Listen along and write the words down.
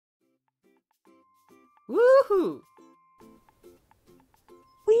Woohoo!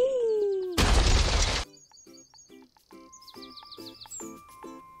 Whee!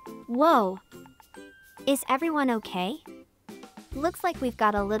 Whoa! Is everyone okay? Looks like we've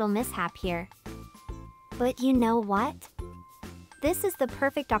got a little mishap here. But you know what? This is the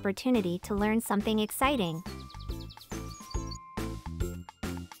perfect opportunity to learn something exciting.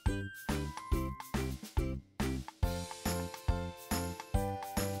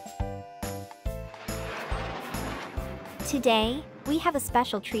 Today, we have a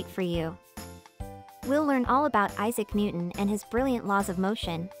special treat for you. We'll learn all about Isaac Newton and his brilliant laws of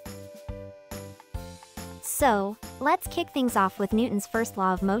motion. So, let's kick things off with Newton's first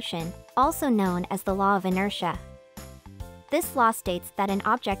law of motion, also known as the law of inertia. This law states that an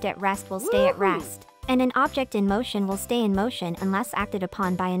object at rest will stay at rest, and an object in motion will stay in motion unless acted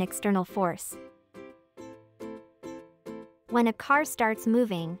upon by an external force. When a car starts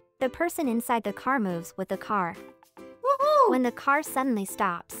moving, the person inside the car moves with the car. When the car suddenly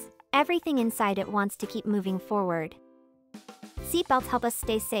stops, everything inside it wants to keep moving forward. Seatbelts help us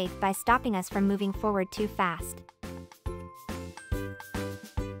stay safe by stopping us from moving forward too fast.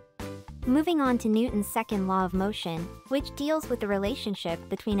 Moving on to Newton's second law of motion, which deals with the relationship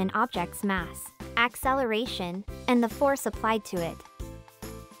between an object's mass, acceleration, and the force applied to it.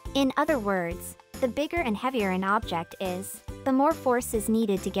 In other words, the bigger and heavier an object is, the more force is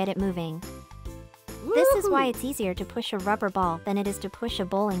needed to get it moving. This is why it's easier to push a rubber ball than it is to push a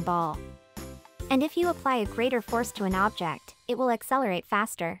bowling ball. And if you apply a greater force to an object, it will accelerate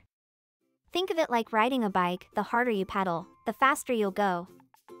faster. Think of it like riding a bike. The harder you pedal, the faster you'll go.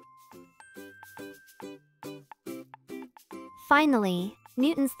 Finally,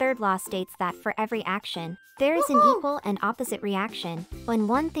 Newton's third law states that for every action, there is an equal and opposite reaction. When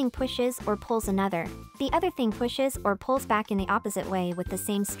one thing pushes or pulls another, the other thing pushes or pulls back in the opposite way with the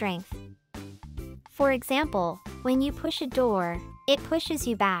same strength. For example, when you push a door, it pushes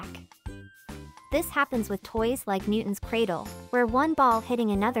you back. This happens with toys like Newton's cradle, where one ball hitting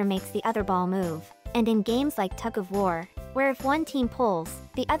another makes the other ball move, and in games like tug of war, where if one team pulls,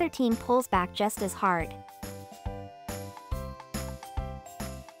 the other team pulls back just as hard.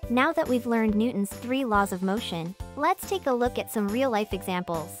 Now that we've learned Newton's 3 laws of motion, let's take a look at some real-life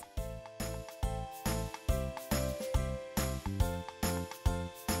examples.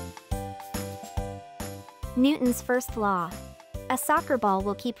 Newton's first law. A soccer ball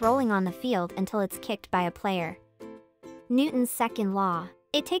will keep rolling on the field until it's kicked by a player. Newton's second law.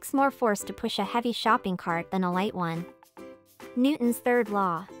 It takes more force to push a heavy shopping cart than a light one. Newton's third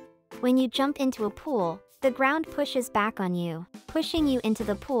law. When you jump into a pool, the ground pushes back on you, pushing you into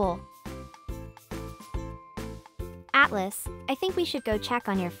the pool. Atlas, I think we should go check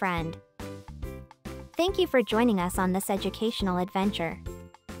on your friend. Thank you for joining us on this educational adventure.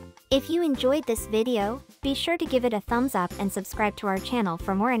 If you enjoyed this video, be sure to give it a thumbs up and subscribe to our channel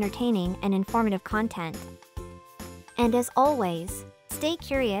for more entertaining and informative content. And as always, stay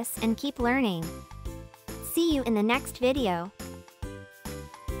curious and keep learning. See you in the next video.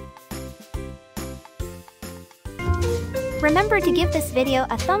 Remember to give this video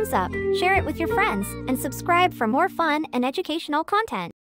a thumbs up, share it with your friends, and subscribe for more fun and educational content.